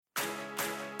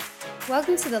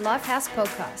Welcome to the Lifehouse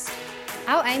Podcast.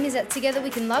 Our aim is that together we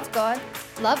can love God,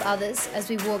 love others as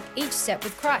we walk each step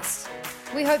with Christ.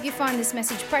 We hope you find this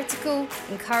message practical,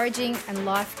 encouraging, and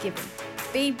life-giving.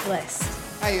 Be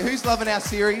blessed. Hey, who's loving our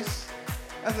series?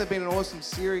 Hasn't it been an awesome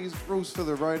series? Rules for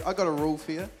the road. I got a rule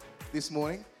for you this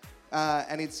morning,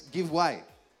 and it's give way.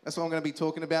 That's what I'm going to be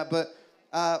talking about. But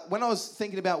when I was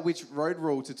thinking about which road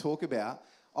rule to talk about,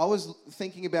 I was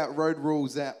thinking about road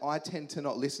rules that I tend to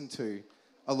not listen to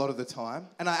a lot of the time.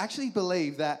 And I actually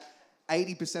believe that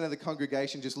 80% of the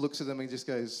congregation just looks at them and just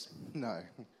goes, no,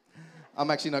 I'm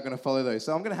actually not going to follow those.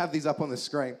 So I'm going to have these up on the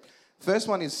screen. First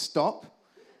one is stop.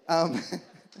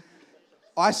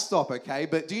 I stop, okay?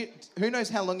 But who knows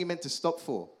how long you're meant to stop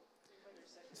for?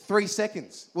 3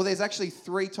 seconds. Well, there's actually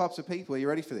 3 types of people. Are you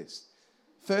ready for this?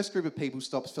 First group of people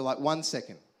stops for like 1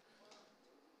 second.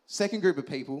 Second group of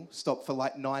people stop for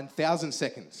like 9,000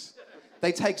 seconds.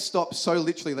 They take stops so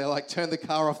literally. They like turn the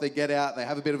car off, they get out, they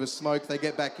have a bit of a smoke, they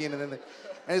get back in, and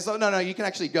it's like, no, you can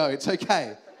actually go. It's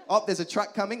okay. Oh, there's a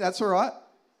truck coming. That's all right.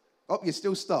 Oh, you're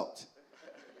still stopped.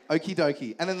 Okie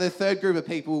dokie. And then the third group of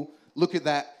people look at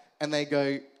that and they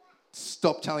go,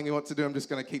 stop telling me what to do. I'm just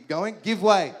going to keep going. Give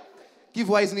way. Give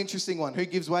way is an interesting one. Who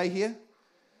gives way here?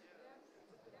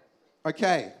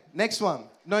 Okay. Next one.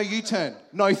 No U-turn.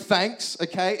 No thanks.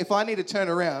 Okay. If I need to turn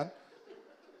around,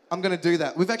 I'm going to do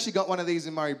that. We've actually got one of these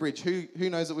in Murray Bridge. Who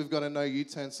knows that we've got a no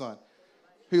U-turn sign?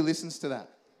 Who listens to that?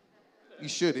 You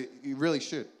should. You really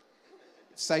should.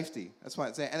 It's safety. That's why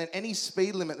it's there. And then any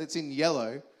speed limit that's in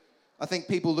yellow, I think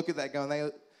people look at that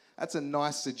going, that's a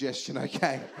nice suggestion,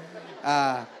 okay?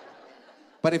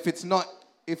 But if it's not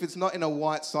in a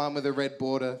white sign with a red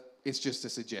border, it's just a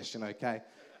suggestion, okay?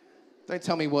 Don't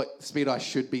tell me what speed I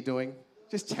should be doing.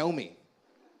 Just tell me.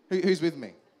 Who's with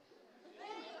me?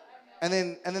 And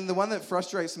then the one that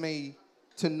frustrates me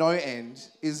to no end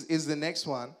is the next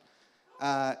one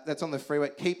that's on the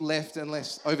freeway. Keep left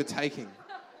unless overtaking.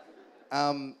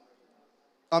 I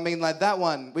mean, like that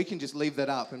one, we can just leave that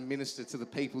up and minister to the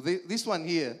people. This one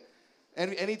here,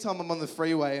 anytime I'm on the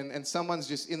freeway and someone's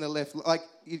just in the left, like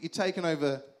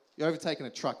you're overtaking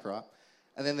a truck, right?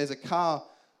 And then there's a car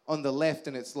on the left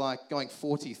and it's like going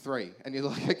 43. And you're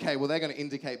like, okay, well, they're going to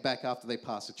indicate back after they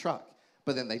pass a truck.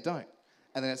 But then they don't.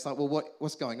 And then it's like, well,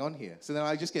 what's going on here? So then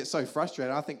I just get so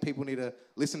frustrated. I think people need to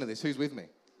listen to this. Who's with me?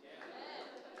 Yeah.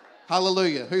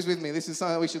 Hallelujah. Who's with me? This is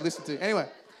something that we should listen to. Anyway,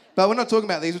 but we're not talking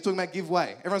about these. We're talking about give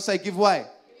way. Everyone say give way.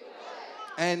 Give way.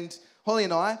 And Holly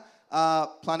and I are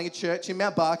planning a church in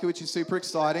Mount Barker, which is super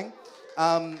exciting.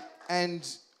 And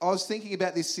I was thinking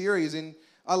about this series, and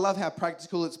I love how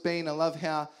practical it's been. I love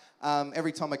how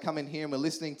every time I come in here and we're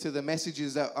listening to the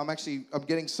messages that I'm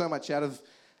getting so much out of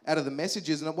the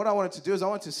messages. And what I wanted to do is I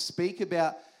wanted to speak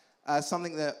about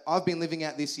something that I've been living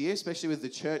out this year, especially with the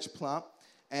church plant.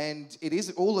 And it is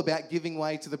all about giving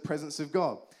way to the presence of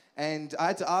God. And I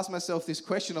had to ask myself this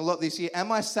question a lot this year.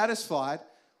 Am I satisfied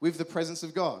with the presence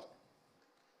of God?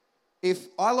 If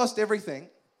I lost everything,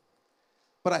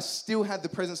 but I still had the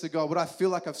presence of God, would I feel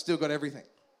like I've still got everything?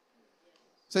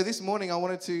 So this morning I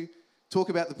wanted to talk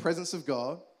about the presence of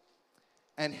God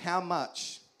and how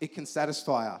much it can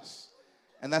satisfy us.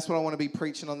 And that's what I want to be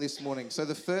preaching on this morning. So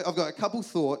I've got a couple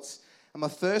thoughts. And my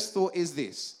first thought is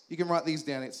this. You can write these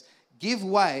down. It's give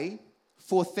way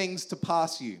for things to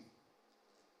pass you.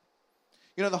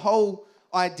 You know, the whole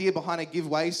idea behind a give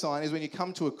way sign is when you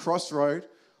come to a crossroad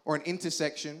or an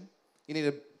intersection, you need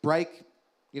to brake,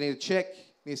 you need to check,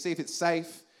 you need to see if it's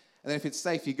safe. And then if it's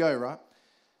safe, you go, right?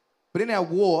 But in our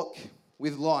walk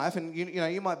with life, and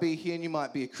you might be here and you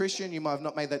might be a Christian, you might have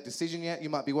not made that decision yet, you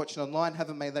might be watching online,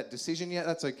 haven't made that decision yet,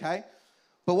 that's okay.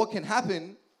 But what can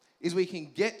happen is we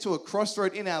can get to a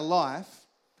crossroad in our life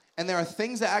and there are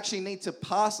things that actually need to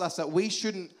pass us that we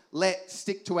shouldn't let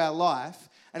stick to our life,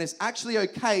 and it's actually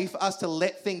okay for us to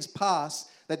let things pass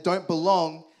that don't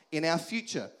belong in our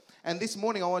future. And this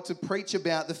morning I want to preach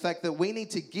about the fact that we need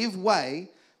to give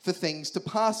way for things to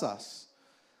pass us.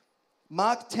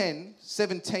 Mark 10,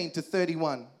 17 to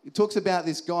 31, it talks about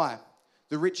this guy,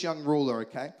 the rich young ruler,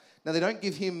 okay? Now, they don't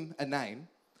give him a name,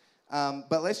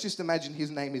 but let's just imagine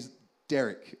his name is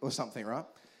Derek or something, right?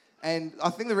 And I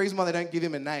think the reason why they don't give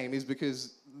him a name is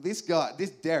because this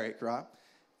Derek, right?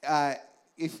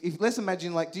 If let's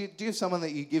imagine, like, do you have someone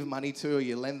that you give money to or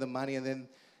you lend them money and then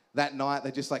that night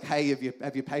they're just like, hey, have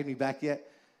you paid me back yet?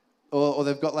 Or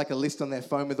they've got like a list on their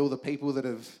phone with all the people that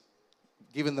have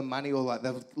given them money or like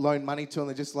they've loaned money to them.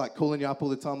 They're just like calling you up all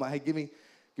the time like, hey, give me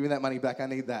that money back. I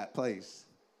need that, please.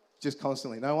 Just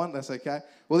constantly. No one? That's okay.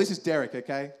 Well, this is Derek,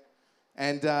 okay?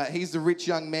 And he's the rich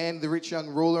young man, the rich young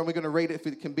ruler. And we're going to read it if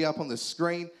it can be up on the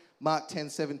screen. Mark 10,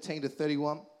 17 to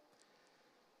 31.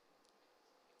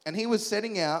 And he was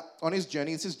setting out on his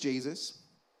journey. This is Jesus.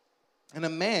 And a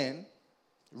man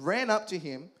ran up to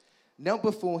him, knelt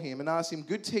before him, and asked him,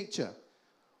 "Good teacher,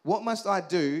 what must I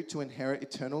do to inherit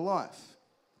eternal life?"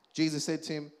 Jesus said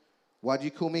to him, "Why do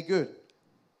you call me good?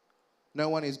 No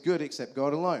one is good except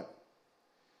God alone.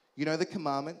 You know the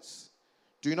commandments.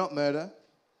 Do not murder.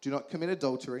 Do not commit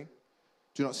adultery.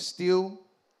 Do not steal.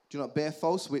 Do not bear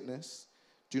false witness.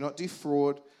 Do not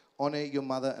defraud. Honor your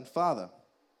mother and father."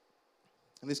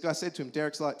 And this guy said to him,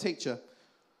 Derek's like, "Teacher,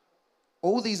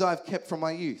 all these I've kept from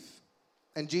my youth."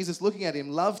 And Jesus, looking at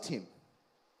him, loved him,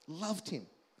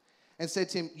 and said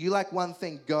to him, "You lack one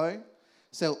thing. Go,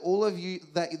 sell all of you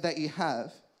that you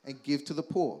have and give to the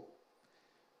poor,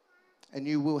 and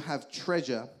you will have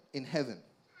treasure in heaven.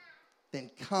 Then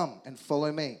come and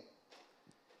follow me."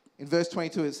 In verse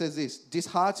 22, it says this,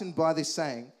 "Disheartened by this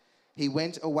saying, he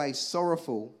went away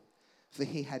sorrowful, for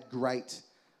he had great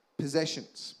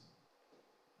possessions."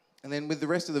 And then with the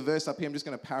rest of the verse up here, I'm just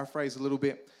going to paraphrase a little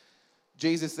bit.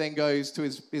 Jesus then goes to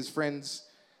his friends,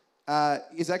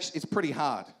 it's pretty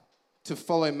hard to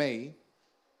follow me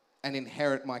and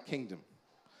inherit my kingdom.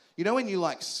 You know when you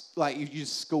you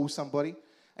just school somebody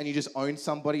and you just own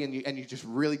somebody and you just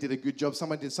really did a good job.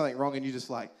 Someone did something wrong and you just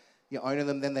you're owning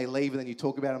them, then they leave and then you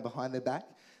talk about them behind their back.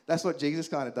 That's what Jesus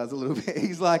kind of does a little bit.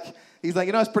 He's like,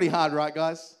 it's pretty hard, right,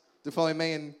 guys, to follow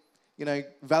me and,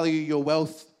 value your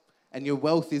wealth, and your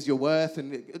wealth is your worth.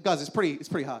 And guys, it's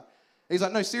pretty hard. He's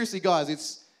like, no, seriously, guys,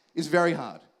 it's very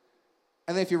hard.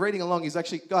 And then if you're reading along, he's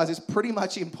actually, guys, it's pretty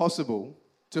much impossible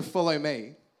to follow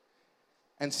me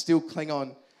and still cling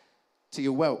on to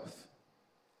your wealth.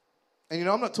 And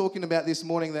I'm not talking about this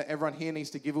morning that everyone here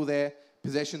needs to give all their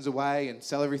possessions away and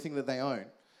sell everything that they own.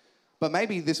 But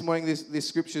maybe this morning this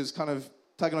scripture is kind of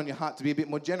tugging on your heart to be a bit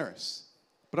more generous.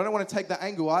 But I don't want to take that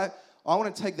angle. I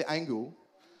want to take the angle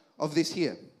of this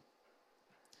here.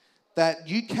 That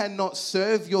you cannot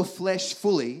serve your flesh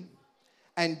fully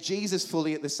and Jesus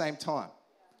fully at the same time.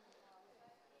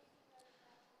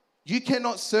 You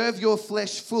cannot serve your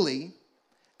flesh fully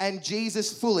and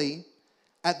Jesus fully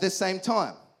at the same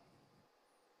time.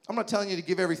 I'm not telling you to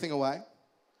give everything away,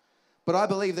 but I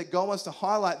believe that God wants to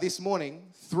highlight this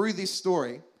morning through this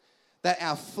story that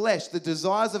our flesh, the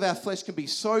desires of our flesh can be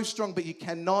so strong, but you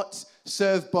cannot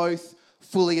serve both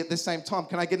fully at the same time.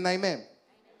 Can I get an amen?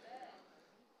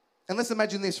 And let's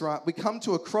imagine this, right? We come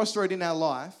to a crossroad in our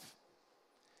life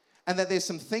and that there's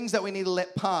some things that we need to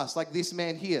let pass, like this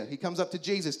man here. He comes up to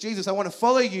Jesus. "Jesus, I want to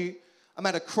follow you. I'm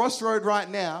at a crossroad right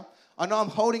now. I know I'm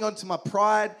holding on to my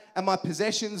pride and my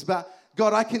possessions, but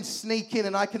God, I can sneak in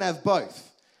and I can have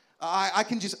both. I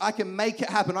can make it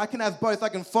happen. I can have both. I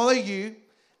can follow you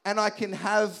and I can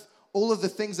have all of the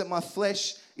things that my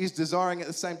flesh is desiring at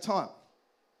the same time."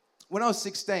 When I was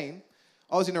 16,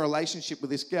 I was in a relationship with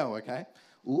this girl, okay?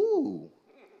 Ooh.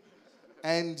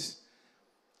 And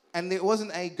it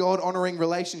wasn't a God-honoring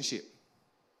relationship.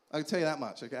 I can tell you that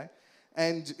much, okay?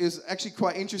 And it was actually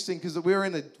quite interesting because we were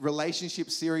in a relationship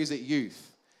series at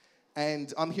youth.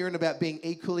 And I'm hearing about being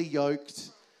equally yoked.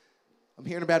 I'm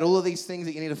hearing about all of these things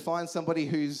that you need to find somebody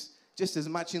who's just as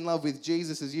much in love with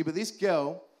Jesus as you. But this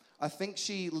girl, I think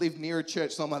she lived near a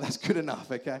church, so I'm like, that's good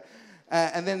enough, okay?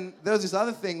 And then there was this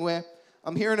other thing where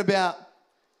I'm hearing about,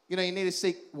 you need to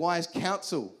seek wise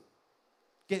counsel.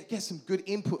 Get some good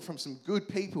input from some good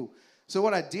people. So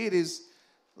what I did is,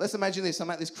 let's imagine this. I'm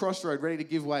at this crossroad ready to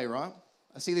give way, right?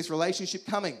 I see this relationship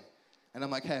coming. And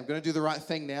I'm like, hey, I'm going to do the right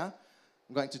thing now.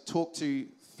 I'm going to talk to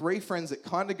 3 friends that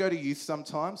kind of go to youth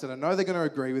sometimes, and I know they're going to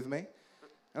agree with me.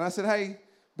 And I said, hey,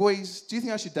 boys, do you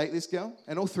think I should date this girl?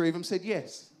 And all 3 of them said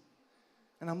yes.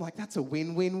 And I'm like, that's a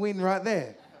win-win-win right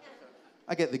there.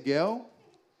 I get the girl.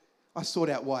 I sort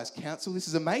out wise counsel. This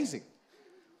is amazing.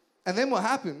 And then what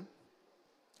happened,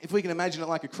 if we can imagine it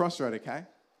like a crossroad, okay? I'm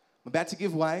about to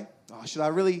give way. Oh, should I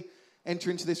really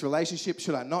enter into this relationship?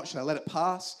 Should I not? Should I let it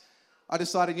pass? I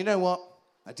decided, you know what?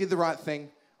 I did the right thing.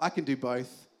 I can do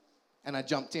both. And I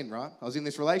jumped in, right? I was in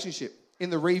this relationship. In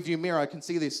the rearview mirror, I can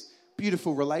see this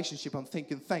beautiful relationship. I'm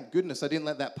thinking, thank goodness I didn't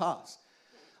let that pass.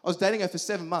 I was dating her for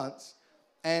 7 months.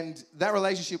 And that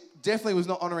relationship definitely was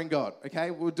not honoring God, okay?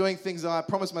 We were doing things that I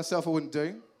promised myself I wouldn't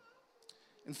do.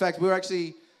 In fact, we were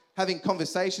actually having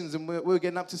conversations and we were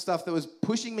getting up to stuff that was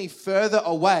pushing me further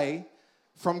away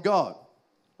from God.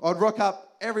 I'd rock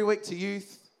up every week to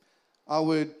youth.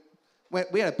 We had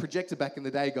a projector back in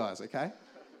the day, guys, okay?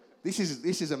 This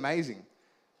is amazing.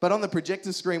 But on the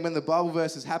projector screen, when the Bible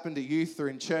verses happened at youth or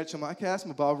in church, I'm like, okay, that's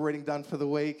my Bible reading done for the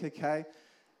week, okay?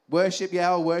 Worship,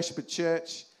 yeah, I'll worship at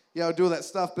church. Yeah, I'll do all that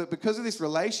stuff. But because of this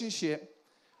relationship,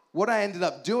 what I ended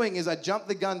up doing is I jumped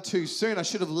the gun too soon. I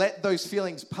should have let those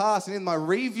feelings pass. And in my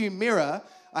rearview mirror,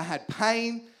 I had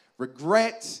pain,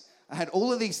 regret. I had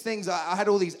all of these things. I had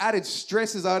all these added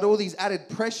stresses. I had all these added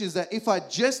pressures that if I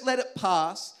just let it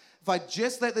pass, if I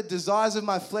just let the desires of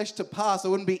my flesh to pass, I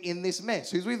wouldn't be in this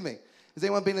mess. Who's with me? Has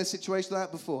anyone been in a situation like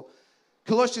that before?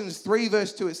 Colossians 3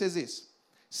 verse 2, it says this: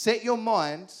 set your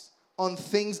minds on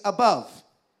things above,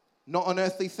 not on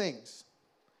earthly things.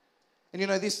 And you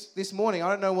know, this morning, I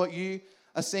don't know what you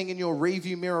are seeing in your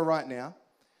rearview mirror right now,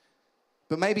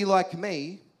 but maybe like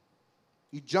me,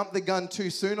 you jumped the gun too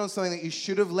soon on something that you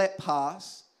should have let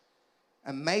pass,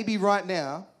 and maybe right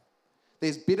now,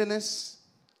 there's bitterness,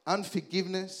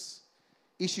 unforgiveness,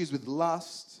 issues with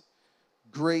lust,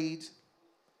 greed,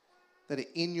 that are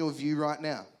in your view right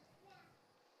now.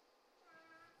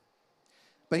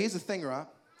 But here's the thing, right?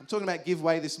 I'm talking about give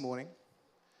way this morning.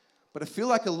 But I feel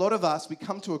like a lot of us, we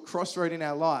come to a crossroad in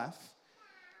our life,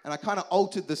 and I kind of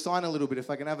altered the sign a little bit, if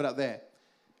I can have it up there.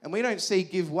 And we don't see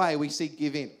give way, we see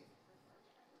give in.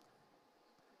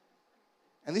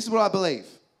 And this is what I believe.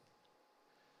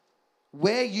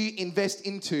 Where you invest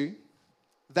into,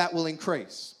 that will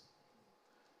increase.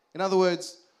 In other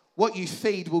words, what you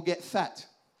feed will get fat.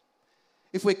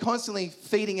 If we're constantly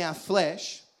feeding our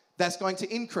flesh, that's going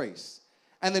to increase.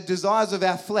 And the desires of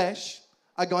our flesh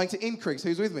are going to increase.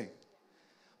 Who's with me?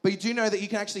 But you do know that you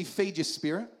can actually feed your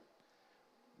spirit?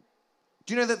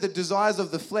 Do you know that the desires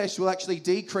of the flesh will actually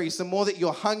decrease the more that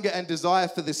your hunger and desire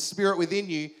for the spirit within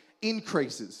you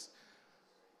increases?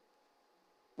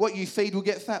 What you feed will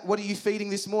get fat. What are you feeding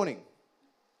this morning?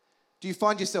 Do you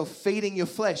find yourself feeding your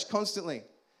flesh constantly?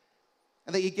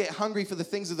 And that you get hungry for the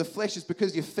things of the flesh is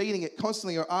because you're feeding it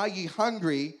constantly? Or are you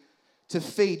hungry to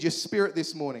feed your spirit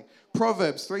this morning?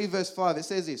 Proverbs 3 verse 5, it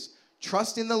says this: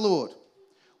 trust in the Lord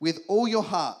with all your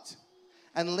heart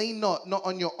and lean not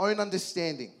on your own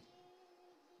understanding.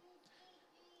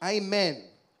 Amen.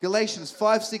 Galatians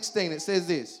 5:16, it says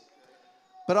this: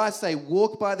 but I say,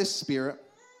 walk by the Spirit,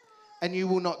 and you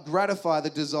will not gratify the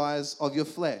desires of your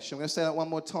flesh. I'm going to say that one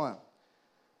more time.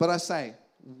 But I say,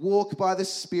 walk by the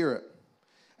Spirit,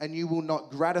 and you will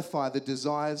not gratify the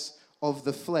desires of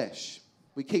the flesh.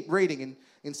 We keep reading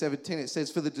in 17. It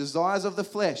says, for the desires of the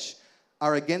flesh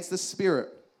are against the Spirit,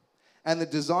 and the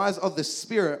desires of the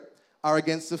Spirit are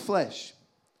against the flesh.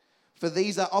 For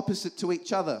these are opposite to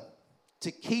each other,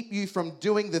 to keep you from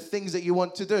doing the things that you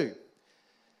want to do.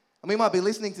 And we might be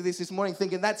listening to this morning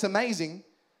thinking, that's amazing,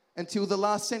 until the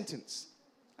last sentence.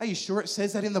 Are you sure it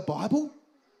says that in the Bible?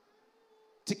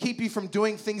 To keep you from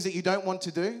doing things that you don't want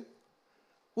to do?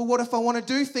 Well, what if I want to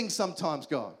do things sometimes,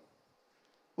 God?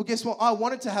 Well, guess what? I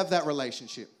wanted to have that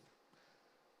relationship.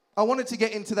 I wanted to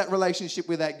get into that relationship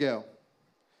with that girl.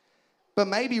 But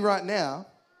maybe right now,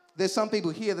 there's some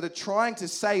people here that are trying to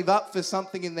save up for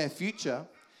something in their future,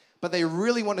 but they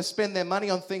really want to spend their money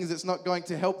on things that's not going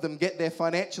to help them get there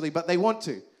financially, but they want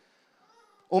to.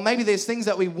 Or maybe there's things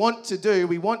that we want to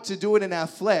do it in our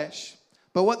flesh,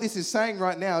 but what this is saying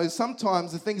right now is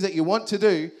sometimes the things that you want to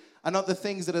do are not the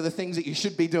things that are the things that you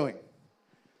should be doing.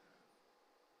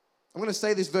 I'm going to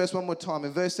say this verse one more time.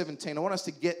 In verse 17, I want us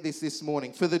to get this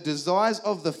morning. For the desires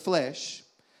of the flesh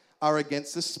are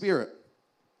against the Spirit,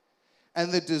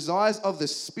 and the desires of the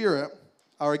Spirit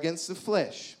are against the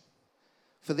flesh.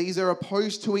 For these are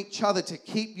opposed to each other to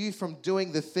keep you from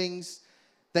doing the things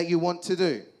that you want to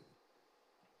do.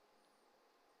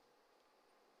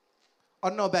 I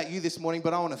don't know about you this morning,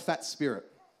 but I want a fat spirit.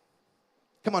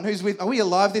 Come on, who's with? Are we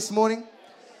alive this morning?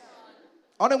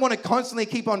 I don't want to constantly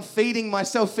keep on feeding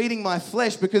myself, feeding my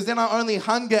flesh, because then I only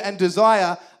hunger and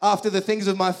desire after the things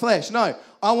of my flesh. No,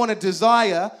 I want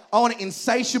an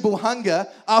insatiable hunger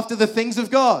after the things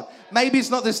of God. Maybe it's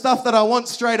not the stuff that I want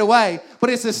straight away, but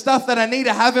it's the stuff that I need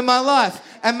to have in my life.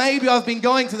 And maybe I've been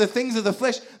going to the things of the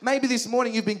flesh. Maybe this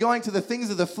morning you've been going to the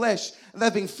things of the flesh, and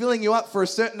they've been filling you up for a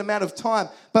certain amount of time.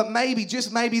 But maybe,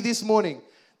 just maybe this morning,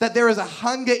 that there is a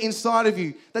hunger inside of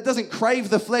you that doesn't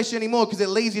crave the flesh anymore because it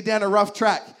leads you down a rough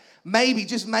track. Maybe,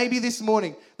 just maybe this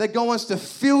morning, that God wants to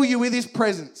fill you with His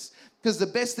presence, because the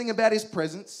best thing about His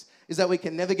presence is that we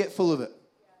can never get full of it.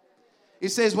 It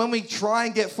says when we try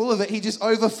and get full of it, He just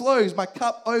overflows. My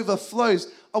cup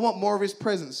overflows. I want more of His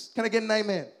presence. Can I get an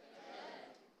amen? Amen.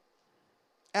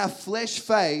 Our flesh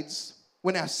fades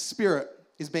when our spirit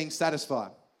is being satisfied.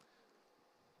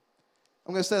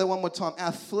 I'm going to say that one more time.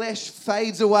 Our flesh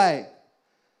fades away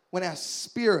when our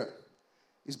spirit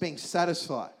is being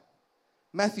satisfied.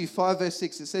 Matthew 5 verse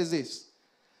 6, it says this: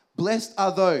 blessed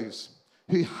are those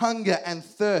who hunger and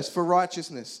thirst for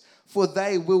righteousness, for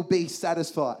they will be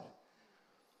satisfied.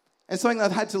 And something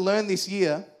I've had to learn this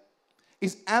year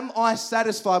is, am I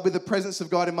satisfied with the presence of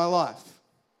God in my life?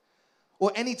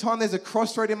 Or anytime there's a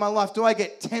crossroad in my life, do I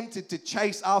get tempted to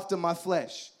chase after my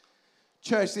flesh?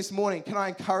 Church, this morning, can I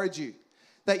encourage you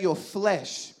that your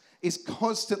flesh is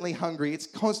constantly hungry. It's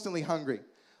constantly hungry,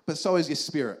 but so is your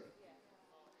spirit.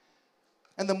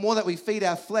 And the more that we feed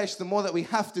our flesh, the more that we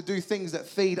have to do things that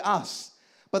feed us.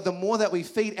 But the more that we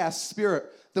feed our spirit,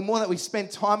 the more that we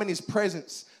spend time in His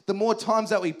presence, the more times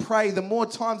that we pray, the more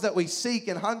times that we seek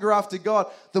and hunger after God,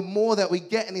 the more that we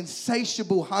get an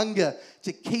insatiable hunger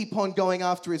to keep on going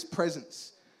after His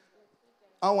presence.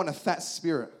 I want a fat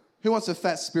spirit. Who wants a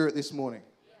fat spirit this morning?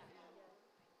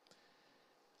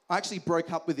 I actually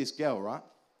broke up with this girl, right?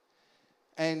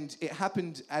 And it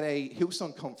happened at a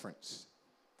Hillsong conference.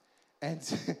 And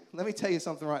let me tell you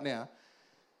something right now.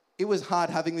 It was hard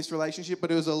having this relationship,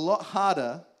 but it was a lot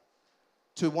harder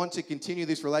to want to continue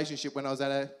this relationship when I was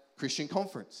at a Christian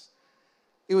conference.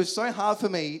 It was so hard for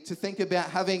me to think about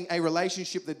having a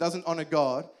relationship that doesn't honor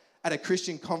God at a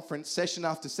Christian conference, session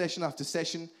after session after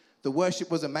session. The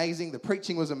worship was amazing. The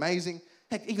preaching was amazing.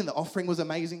 Heck, even the offering was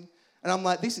amazing. And I'm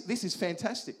like, this is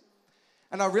fantastic.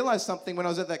 And I realized something when I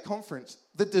was at that conference.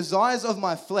 The desires of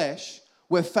my flesh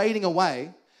were fading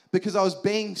away because I was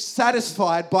being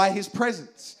satisfied by His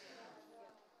presence.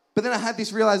 But then I had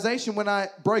this realization when I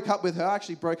broke up with her. I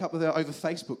actually broke up with her over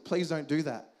Facebook. Please don't do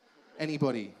that.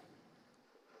 Anybody.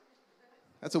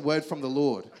 That's a word from the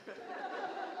Lord.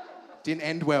 Didn't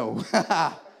end well.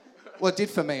 Well, it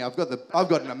did for me.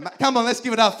 Come on, let's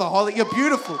give it up for Holly. You're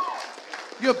beautiful.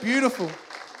 You're beautiful.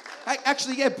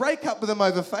 Actually, break up with them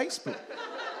over Facebook.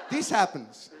 This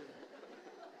happens.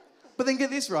 But then get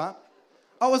this right.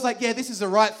 I was like, this is the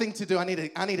right thing to do. I need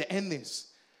to end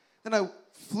this. Then I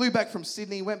flew back from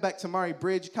Sydney, went back to Murray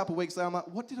Bridge. A couple of weeks later, I'm like,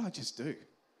 what did I just do?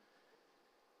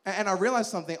 And I realized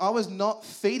something. I was not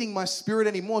feeding my spirit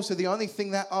anymore, so the only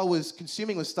thing that I was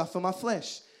consuming was stuff for my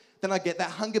flesh. Then I get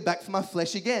that hunger back for my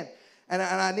flesh again. And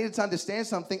I needed to understand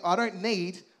something. I don't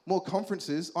need more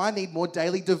conferences. I need more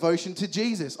daily devotion to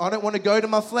Jesus. I don't want to go to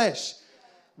my flesh.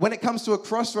 When it comes to a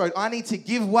crossroad, I need to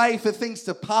give way for things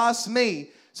to pass me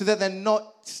so that they're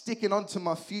not sticking onto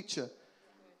my future.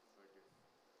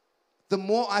 The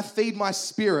more I feed my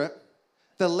spirit,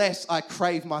 the less I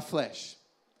crave my flesh.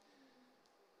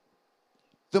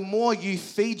 The more you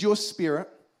feed your spirit,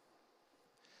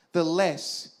 the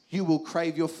less you will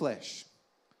crave your flesh.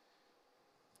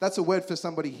 That's a word for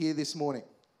somebody here this morning.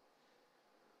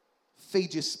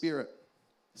 Feed your spirit.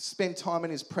 Spend time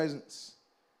in His presence.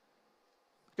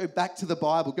 Go back to the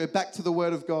Bible. Go back to the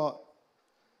Word of God.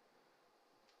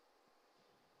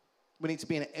 We need to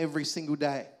be in it every single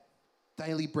day.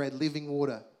 Daily bread, living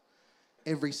water,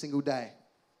 every single day.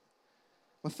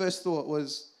 My first thought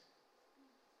was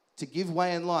to give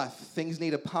way in life, things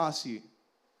need to pass you.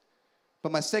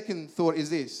 But my second thought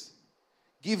is this: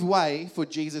 give way for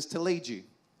Jesus to lead you.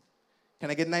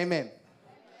 Can I get an amen?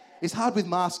 It's hard with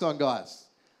masks on, guys.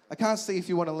 I can't see if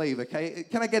you want to leave, okay?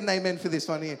 Can I get an amen for this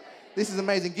one here? This is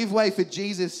amazing. Give way for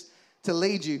Jesus to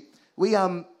lead you. We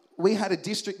had a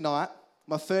district night,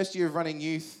 my first year of running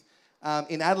youth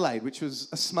in Adelaide, which was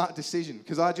a smart decision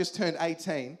because I just turned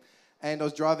 18 and I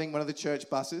was driving one of the church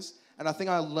buses, and I think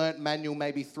I learnt manual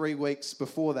maybe 3 weeks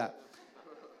before that.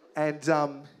 And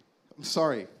I'm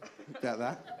sorry about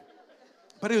that,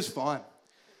 but it was fine.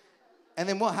 And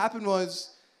then what happened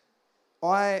was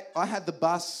I had the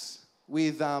bus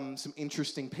with some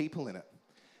interesting people in it.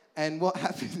 And what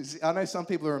happened is, I know some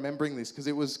people are remembering this because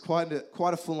it was quite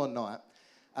a full-on night.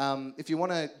 If you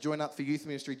want to join up for youth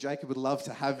ministry, Jacob would love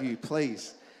to have you,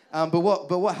 please. But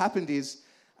what happened is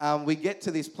we get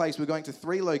to this place. We're going to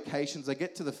 3 locations. I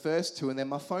get to the first 2, and then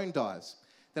my phone dies.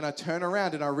 Then I turn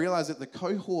around, and I realize that the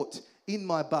cohort in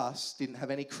my bus didn't have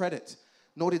any credit,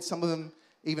 nor did some of them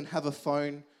even have a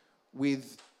phone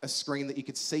with a screen that you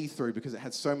could see through because it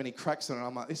had so many cracks on it.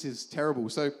 I'm like, this is terrible.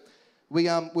 So we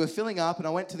were filling up, and I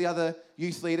went to the other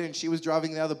youth leader, and she was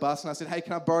driving the other bus, and I said, hey,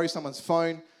 can I borrow someone's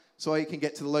phone so I can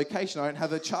get to the location? I don't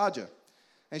have a charger.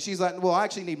 And she's like, well, I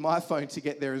actually need my phone to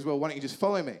get there as well. Why don't you just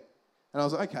follow me? And I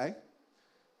was like, okay,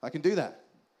 I can do that.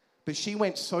 But she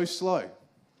went so slow.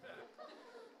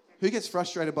 Who gets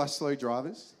frustrated by slow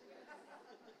drivers?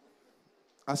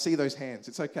 I see those hands.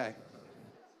 It's okay.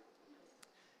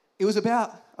 It was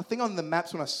about, I think on the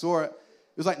maps when I saw it,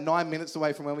 it was like 9 minutes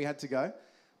away from where we had to go.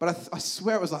 But I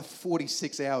swear it was like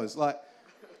 46 hours.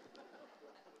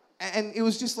 And it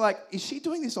was just like, is she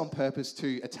doing this on purpose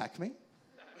to attack me?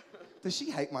 Does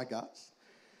she hate my guts?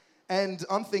 And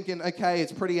I'm thinking, okay,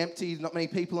 it's pretty empty, not many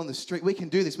people on the street. We can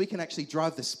do this. We can actually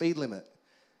drive the speed limit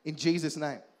in Jesus'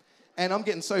 name. And I'm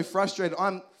getting so frustrated.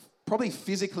 I'm probably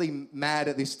physically mad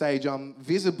at this stage. I'm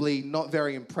visibly not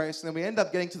very impressed. And then we end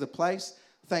up getting to the place.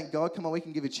 Thank God. Come on, we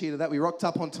can give a cheer to that. We rocked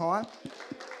up on time.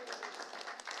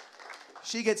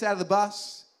 She gets out of the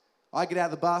bus. I get out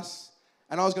of the bus.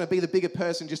 And I was going to be the bigger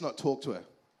person, just not talk to her.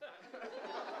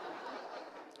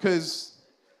 Because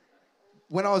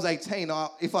when I was 18,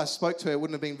 if I spoke to her, it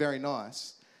wouldn't have been very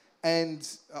nice. And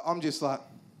I'm just like,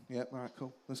 yeah, all right,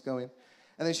 cool, let's go in.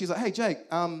 And then she's like, hey, Jake,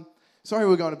 sorry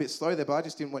we're going a bit slow there, but I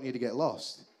just didn't want you to get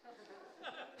lost.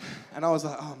 And I was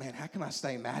like, oh, man, how can I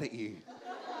stay mad at you?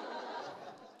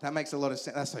 That makes a lot of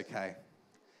sense. That's okay.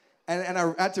 And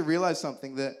I had to realize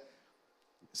something, that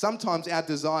sometimes our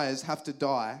desires have to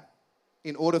die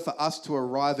in order for us to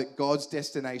arrive at God's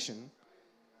destination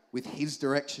with his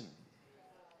direction.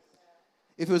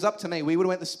 If it was up to me, we would have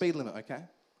went the speed limit, okay?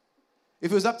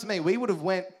 If it was up to me, we would have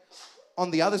went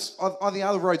on the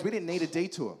other roads. We didn't need a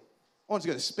detour. I wanted to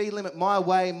go the speed limit, my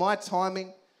way, my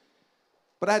timing.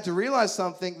 But I had to realize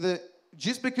something, that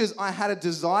just because I had a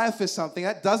desire for something,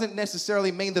 that doesn't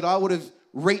necessarily mean that I would have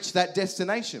reached that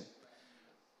destination.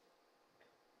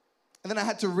 And then I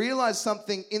had to realize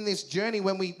something in this journey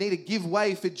when we need to give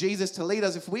way for Jesus to lead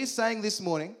us. If we're saying this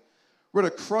morning, we're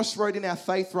at a crossroad in our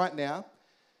faith right now,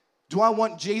 do I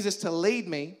want Jesus to lead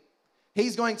me?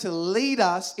 He's going to lead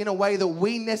us in a way that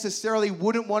we necessarily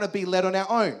wouldn't want to be led on our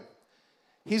own.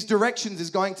 His directions is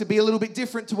going to be a little bit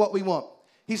different to what we want.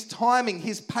 His timing,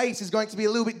 his pace is going to be a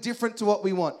little bit different to what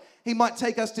we want. He might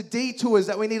take us to detours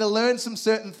that we need to learn some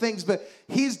certain things, but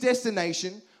his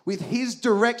destination with his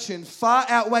direction far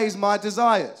outweighs my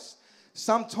desires.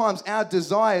 Sometimes our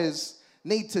desires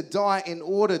need to die in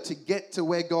order to get to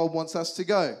where God wants us to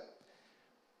go.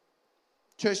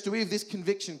 Church, do we have this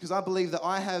conviction? Because I believe that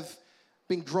I have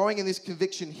been growing in this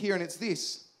conviction here, and it's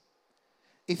this.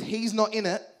 If he's not in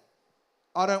it,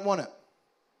 I don't want it.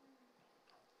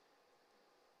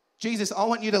 Jesus, I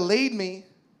want you to lead me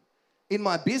in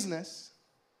my business.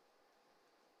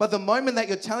 But the moment that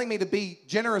you're telling me to be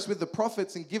generous with the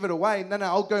profits and give it away, no,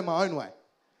 I'll go my own way.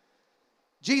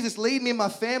 Jesus, lead me in my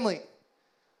family.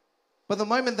 But the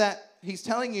moment that he's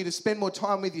telling you to spend more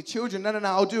time with your children, no,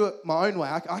 I'll do it my own way.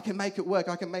 I can make it work.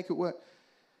 I can make it work.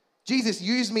 Jesus,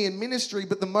 use me in ministry,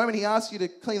 but the moment he asks you to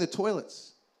clean the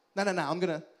toilets, no, I'm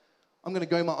gonna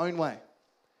go my own way.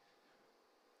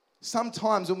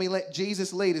 Sometimes when we let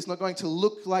Jesus lead, it's not going to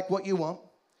look like what you want.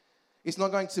 It's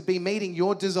not going to be meeting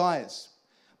your desires.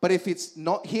 But if it's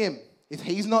not him, if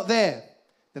he's not there,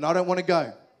 then I don't want to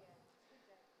go.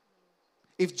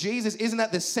 If Jesus isn't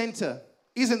at the center,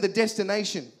 isn't the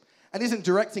destination, and isn't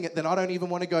directing it, then I don't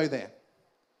even want to go there.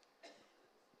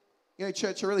 You know,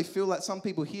 church, I really feel like some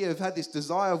people here have had this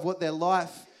desire of what their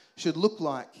life should look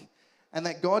like, and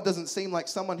that God doesn't seem like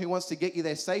someone who wants to get you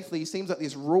there safely. He seems like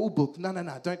this rule book. No,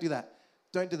 don't do that.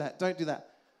 Don't do that. Don't do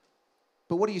that.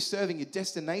 But what are you serving, your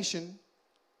destination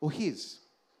or his?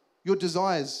 Your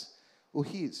desires or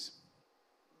his?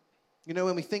 You know,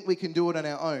 when we think we can do it on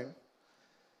our own,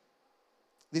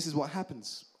 this is what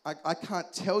happens. I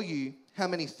can't tell you how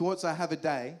many thoughts I have a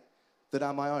day that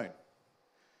are my own.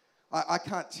 I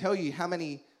can't tell you how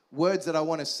many words that I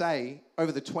want to say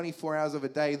over the 24 hours of a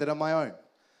day that are my own.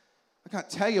 I can't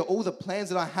tell you all the plans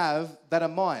that I have that are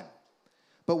mine.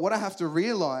 But what I have to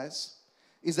realize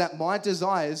is that my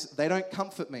desires, they don't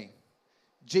comfort me.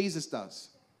 Jesus does.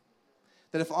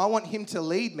 That if I want him to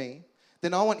lead me,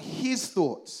 then I want his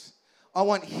thoughts. I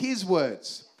want his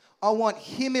words. I want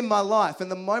him in my life. And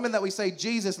the moment that we say,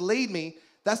 Jesus, lead me,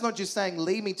 that's not just saying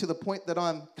lead me to the point that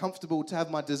I'm comfortable to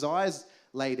have my desires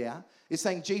laid out. It's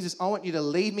saying, Jesus, I want you to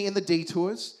lead me in the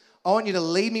detours. I want you to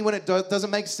lead me when it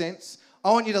doesn't make sense.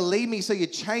 I want you to lead me so you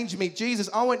change me. Jesus,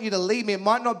 I want you to lead me. It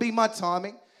might not be my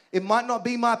timing. It might not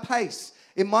be my pace.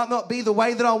 It might not be the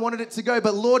way that I wanted it to go.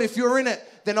 But Lord, if you're in it,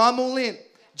 then I'm all in.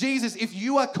 Jesus, if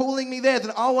you are calling me there,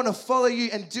 then I want to follow you.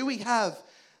 And do we have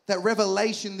that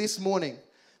revelation this morning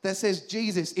that says,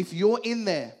 Jesus, if you're in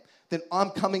there, then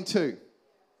I'm coming too.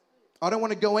 I don't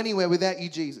want to go anywhere without you,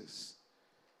 Jesus.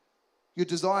 Your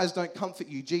desires don't comfort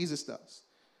you. Jesus does.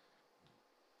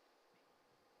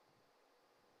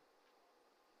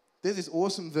 There's this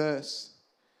awesome verse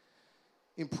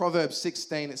in Proverbs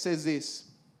 16. It says this: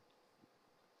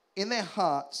 in their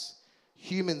hearts,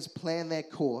 humans plan their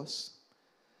course,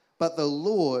 but the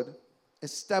Lord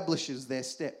establishes their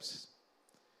steps.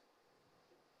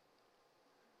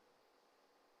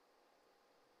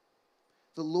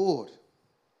 The Lord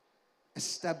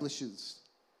establishes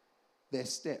their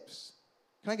steps.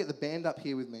 Can I get the band up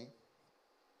here with me?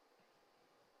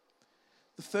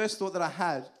 The first thought that I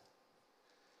had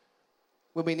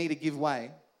when we need to give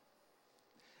way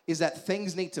is that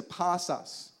things need to pass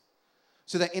us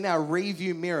so that in our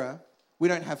review mirror, we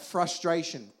don't have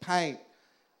frustration, pain,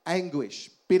 anguish,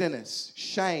 bitterness,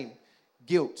 shame,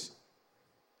 guilt.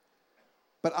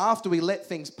 But after we let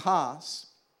things pass,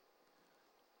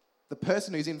 the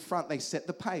person who's in front, they set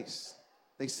the pace.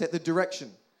 They set the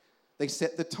direction. They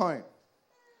set the tone.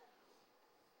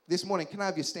 This morning, can I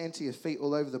have you stand to your feet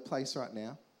all over the place right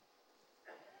now?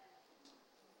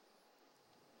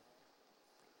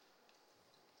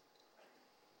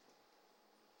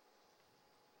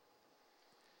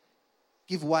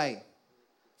 Give way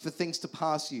for things to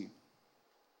pass you.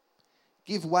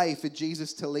 Give way for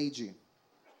Jesus to lead you.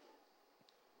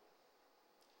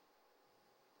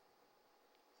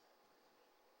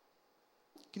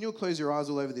 Can you all close your eyes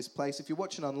all over this place? If you're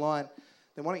watching online,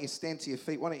 then why don't you stand to your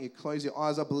feet? Why don't you close your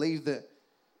eyes? I believe that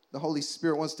the Holy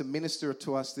Spirit wants to minister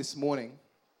to us this morning.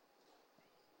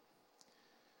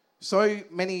 So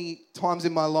many times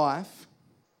in my life,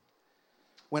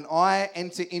 when I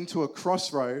enter into a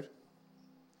crossroad,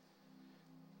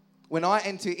 when I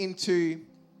enter into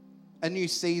a new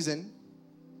season,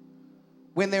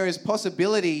 when there is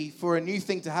possibility for a new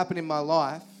thing to happen in my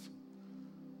life,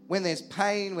 when there's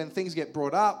pain, when things get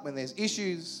brought up, when there's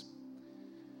issues,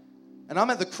 and I'm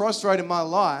at the crossroad in my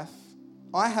life,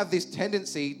 I have this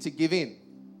tendency to give in.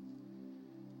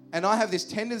 And I have this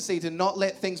tendency to not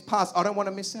let things pass. I don't want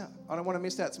to miss out. I don't want to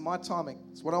miss out. It's my timing.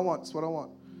 It's what I want. It's what I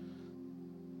want.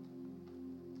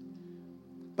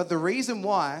 But the reason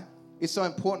why it's so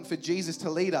important for Jesus to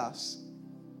lead us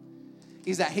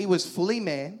is that he was fully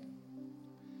man,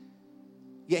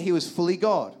 yet he was fully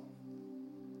God.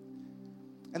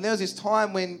 And there was this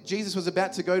time when Jesus was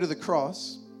about to go to the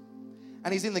cross,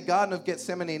 and he's in the Garden of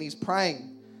Gethsemane and he's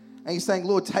praying. And he's saying,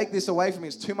 Lord, take this away from me.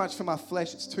 It's too much for my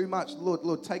flesh. It's too much.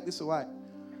 Lord, take this away.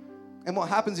 And what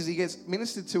happens is he gets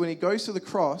ministered to and he goes to the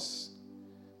cross,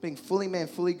 being fully man,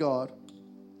 fully God.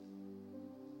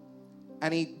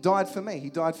 And he died for me.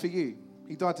 He died for you.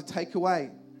 He died to take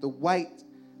away the weight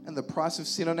and the price of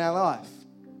sin on our life.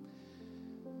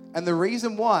 And the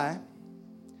reason why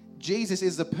Jesus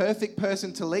is the perfect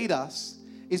person to lead us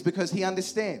is because he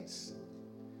understands.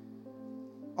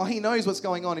 Oh, he knows what's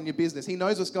going on in your business. He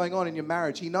knows what's going on in your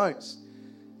marriage. He knows.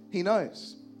 He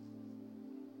knows.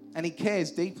 And he cares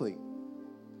deeply.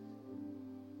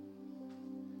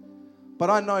 But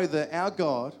I know that our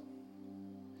God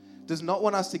does not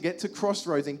want us to get to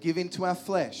crossroads and give in to our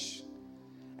flesh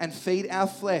and feed our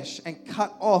flesh and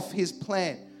cut off his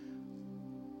plan.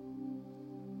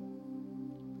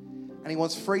 And he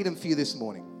wants freedom for you this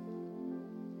morning.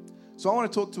 So I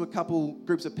want to talk to a couple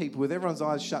groups of people with everyone's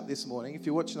eyes shut this morning. If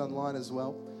you're watching online as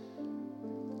well.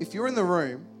 If you're in the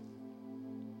room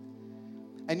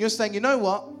and you're saying, you know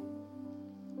what?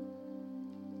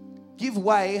 Give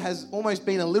way has almost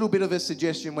been a little bit of a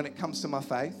suggestion when it comes to my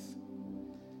faith.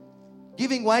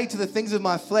 Giving way to the things of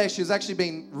my flesh has actually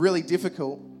been really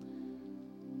difficult.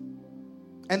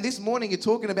 And this morning you're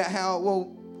talking about how,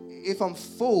 well, if I'm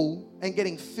full and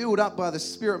getting filled up by the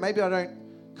Spirit, maybe I don't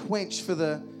quench for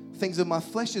the things of my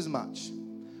flesh as much.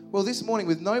 Well, this morning,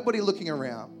 with nobody looking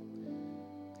around,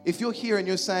 if you're here and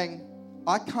you're saying,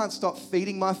 I can't stop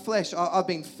feeding my flesh. I've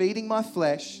been feeding my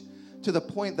flesh to the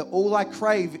point that all I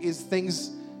crave is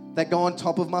things that go on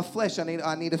top of my flesh.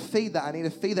 I need to feed that. I need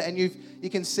to feed that. And you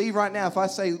can see right now, if I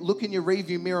say, look in your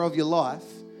review mirror of your life,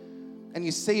 and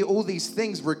you see all these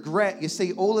things, regret, you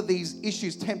see all of these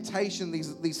issues, temptation,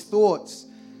 these thoughts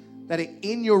that are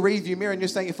in your review mirror, and you're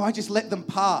saying, if I just let them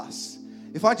pass,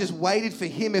 if I just waited for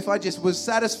him, if I just was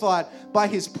satisfied by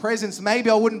his presence, maybe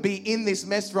I wouldn't be in this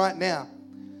mess right now.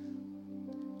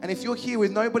 And if you're here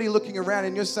with nobody looking around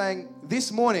and you're saying,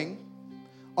 this morning,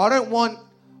 I don't want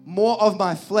more of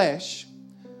my flesh.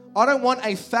 I don't want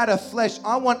a fatter flesh.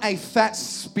 I want a fat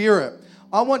spirit.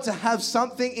 I want to have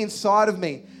something inside of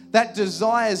me that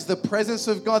desires the presence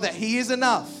of God, that he is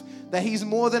enough, that he's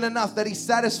more than enough, that he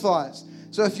satisfies.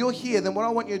 So if you're here, then what I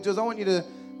want you to do is I want you to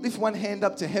lift one hand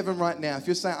up to heaven right now. If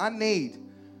you're saying, I need,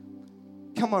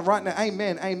 come on right now,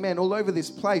 amen, amen, all over this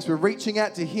place. We're reaching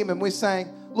out to him and we're saying,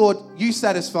 Lord, you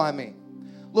satisfy me.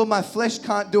 Lord, my flesh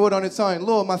can't do it on its own.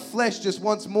 Lord, my flesh just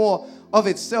wants more of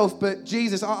itself. But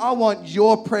Jesus, I want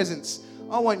your presence.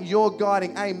 I want your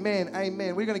guiding. Amen,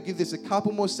 amen. We're going to give this a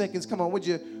couple more seconds. Come on, would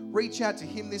you reach out to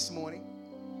him this morning?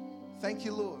 Thank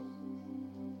you, Lord.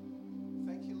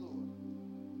 Thank you, Lord.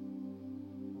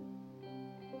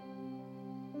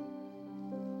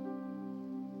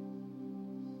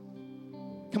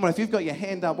 Come on, if you've got your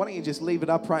hand up, why don't you just leave it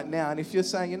up right now? And if you're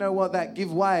saying, you know what, that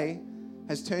give way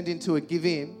has turned into a give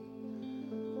in,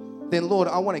 then Lord,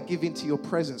 I want to give into your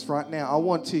presence right now. I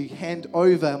want to hand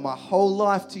over my whole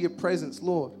life to your presence,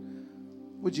 Lord.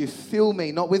 Would you fill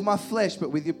me, not with my flesh,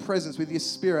 but with your presence, with your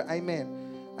spirit.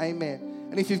 Amen. Amen.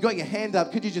 And if you've got your hand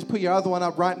up, could you just put your other one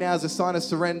up right now as a sign of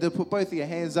surrender? Put both of your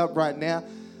hands up right now.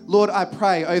 Lord, I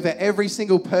pray over every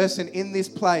single person in this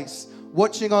place,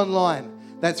 watching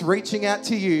online, that's reaching out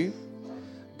to you.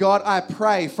 God, I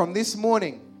pray from this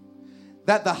morning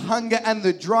that the hunger and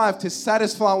the drive to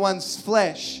satisfy one's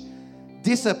flesh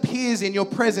disappears in your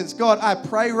presence. God, I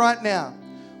pray right now,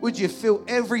 would you fill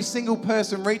every single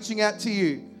person reaching out to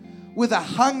you with a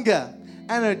hunger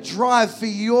and a drive for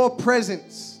your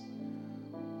presence.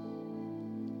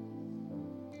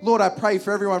 Lord, I pray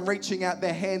for everyone reaching out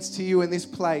their hands to you in this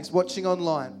place, watching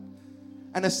online,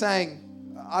 and are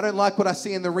saying, I don't like what I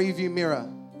see in the rearview mirror.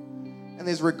 And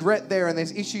there's regret there and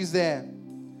there's issues there.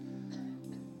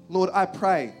 Lord, I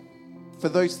pray for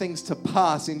those things to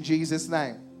pass in Jesus'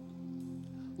 name.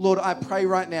 Lord, I pray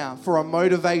right now for a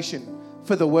motivation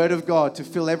for the word of God to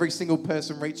fill every single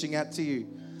person reaching out to you.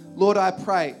 Lord, I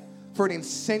pray for an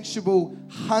insatiable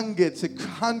hunger to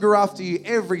hunger after you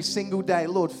every single day.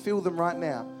 Lord, fill them right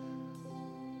now.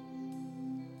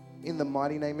 In the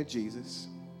mighty name of Jesus.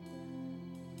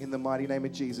 In the mighty name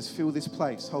of Jesus. Fill this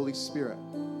place, Holy Spirit,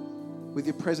 with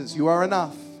your presence. You are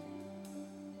enough.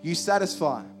 You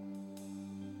satisfy.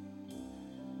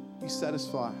 You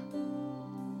satisfy.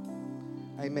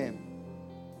 Amen.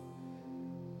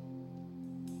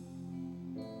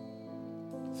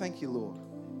 Thank you, Lord.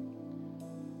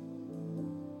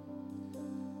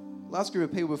 Last group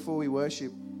of people before we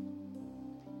worship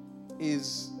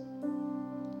is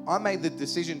I made the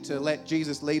decision to let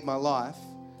Jesus lead my life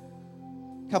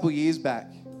a couple years back.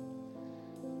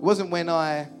 It wasn't when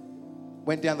I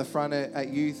went down the front at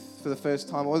youth for the first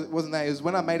time. It wasn't that. It was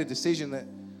when I made a decision that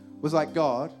was like,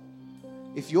 God,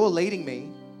 if you're leading me,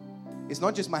 it's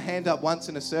not just my hand up once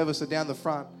in a service or down the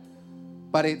front,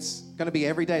 but it's going to be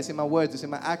every day. It's in my words, it's in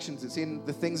my actions, it's in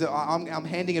the things that I'm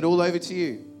handing it all over to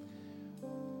you.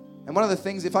 And one of the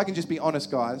things, if I can just be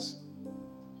honest, guys,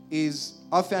 is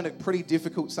I've found it pretty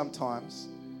difficult sometimes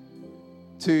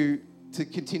to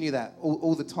continue that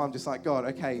all the time. Just like, God,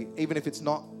 okay, even if it's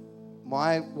not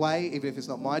my way, even if it's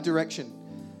not my direction,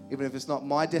 even if it's not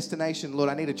my destination, Lord,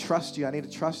 I need to trust you. I need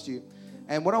to trust you.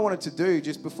 And what I wanted to do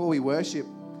just before we worship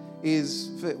is,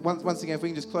 once again, if we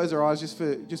can just close our eyes just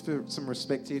for some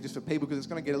respect here, just for people, because it's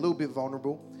going to get a little bit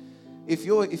vulnerable. If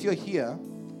you're here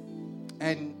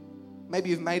and maybe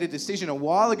you've made a decision a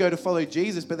while ago to follow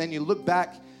Jesus, but then you look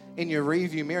back in your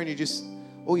rearview mirror and you just,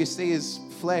 all you see is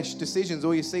flesh decisions.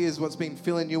 All you see is what's been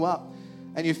filling you up.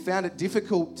 And you found it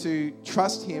difficult to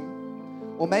trust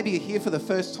him. Or maybe you're here for the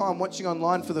first time, watching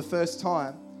online for the first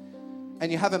time,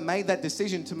 and you haven't made that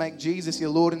decision to make Jesus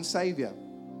your Lord and Savior.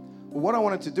 Well, what I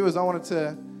wanted to do is I wanted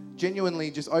to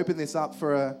genuinely just open this up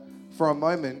for a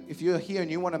moment. If you're here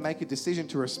and you want to make a decision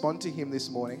to respond to him this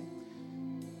morning,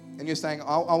 and you're saying,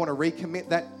 I want to recommit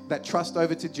that trust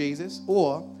over to Jesus,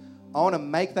 or I want to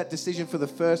make that decision for the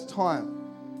first time.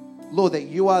 Lord, that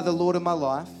you are the Lord of my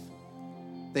life,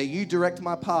 that you direct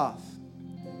my path,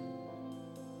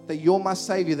 that you're my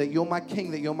Savior, that you're my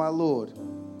King, that you're my Lord.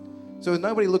 So with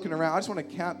nobody looking around, I just want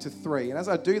to count to 3. And as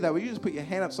I do that, will you just put your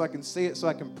hand up so I can see it, so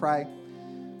I can pray?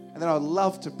 And then I'd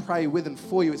love to pray with and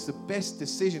for you. It's the best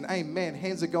decision. Amen.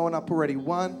 Hands are going up already.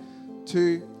 1,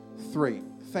 2, 3.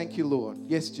 Thank you, Lord.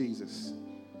 Yes, Jesus.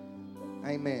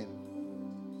 Amen.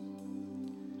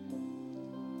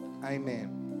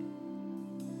 Amen.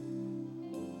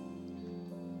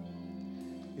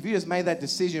 If you just made that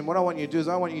decision, what I want you to do is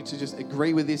I want you to just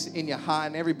agree with this in your heart,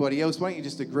 and everybody else, why don't you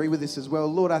just agree with this as well?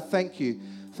 Lord, I thank you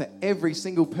for every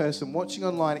single person watching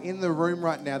online in the room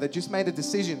right now that just made a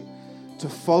decision to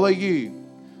follow you.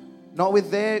 Not with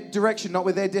their direction, not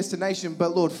with their destination,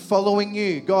 but Lord, following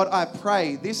you. God, I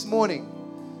pray this morning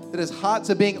that as hearts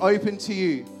are being open to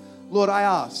you, Lord, I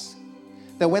ask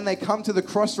that when they come to the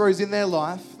crossroads in their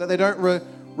life, that they don't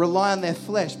rely on their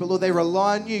flesh, but Lord, they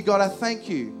rely on you. God, I thank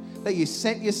you that you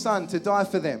sent your son to die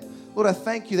for them. Lord, I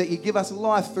thank you that you give us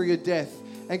life through your death.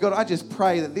 And God, I just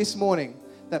pray that this morning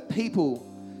that people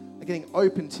are getting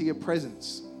open to your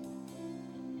presence.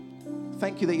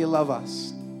 Thank you that you love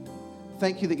us.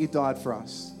 Thank you that you died for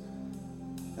us.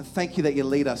 And thank you that you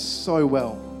lead us so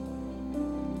well.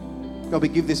 God, we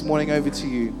give this morning over to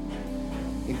you.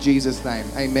 In Jesus' name,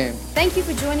 amen. Thank you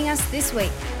for joining us this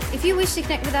week. If you wish to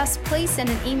connect with us, please send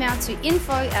an email to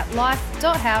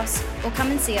info@life.house or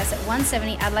come and see us at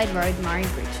 170 Adelaide Road, Murray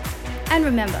Bridge. And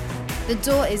remember, the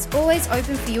door is always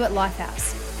open for you at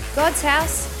Lifehouse. God's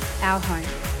house, our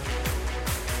home.